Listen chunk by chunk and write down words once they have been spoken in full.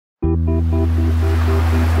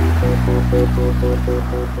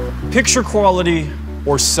Picture quality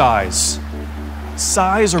or size?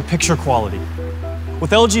 Size or picture quality?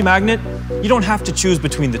 With LG Magnet, you don't have to choose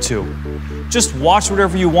between the two. Just watch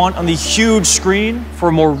whatever you want on the huge screen for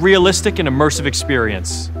a more realistic and immersive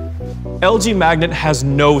experience. LG Magnet has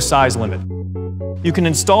no size limit. You can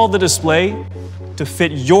install the display to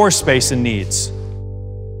fit your space and needs.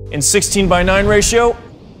 In 16:9 ratio,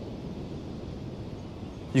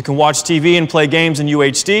 you can watch TV and play games in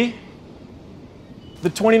UHD. The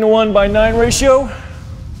 20:1:9 ratio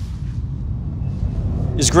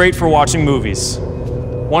is great for watching movies.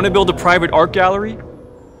 Want to build a private art gallery?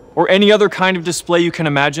 Or any other kind of display you can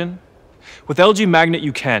imagine? With LG Magnet,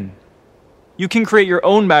 you can. You can create your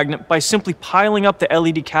own magnet by simply piling up the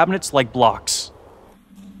LED cabinets like blocks.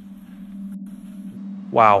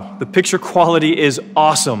 Wow, the picture quality is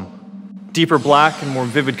awesome. Deeper black and more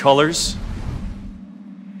vivid colors.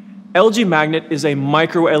 LG Magnet is a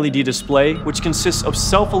micro LED display which consists of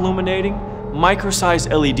self-illuminating, micro-sized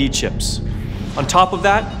LED chips. On top of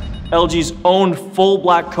that, LG's own full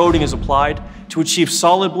black coating is applied to achieve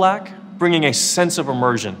solid black, bringing a sense of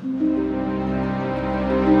immersion.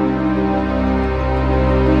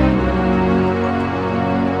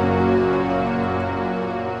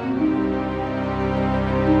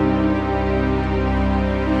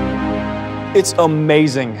 It's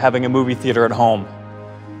amazing having a movie theater at home.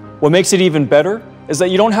 What makes it even better is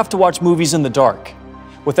that you don't have to watch movies in the dark.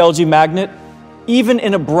 With LG Magnet, even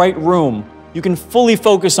in a bright room, you can fully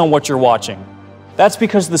focus on what you're watching. That's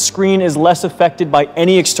because the screen is less affected by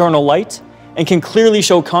any external light and can clearly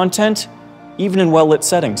show content even in well-lit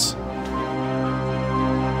settings.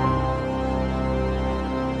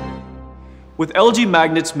 With LG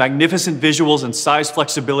Magnet's magnificent visuals and size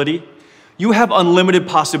flexibility, you have unlimited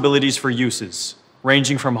possibilities for uses,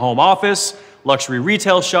 ranging from home office, luxury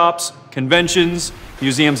retail shops, conventions,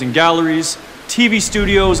 museums and galleries, TV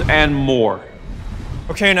studios, and more.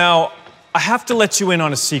 Okay, now, I have to let you in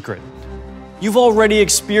on a secret. You've already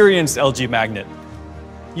experienced LG Magnet.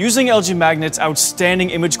 Using LG Magnet's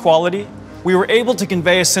outstanding image quality, we were able to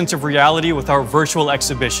convey a sense of reality with our virtual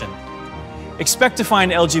exhibition. Expect to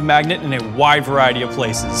find LG Magnet in a wide variety of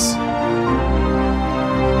places.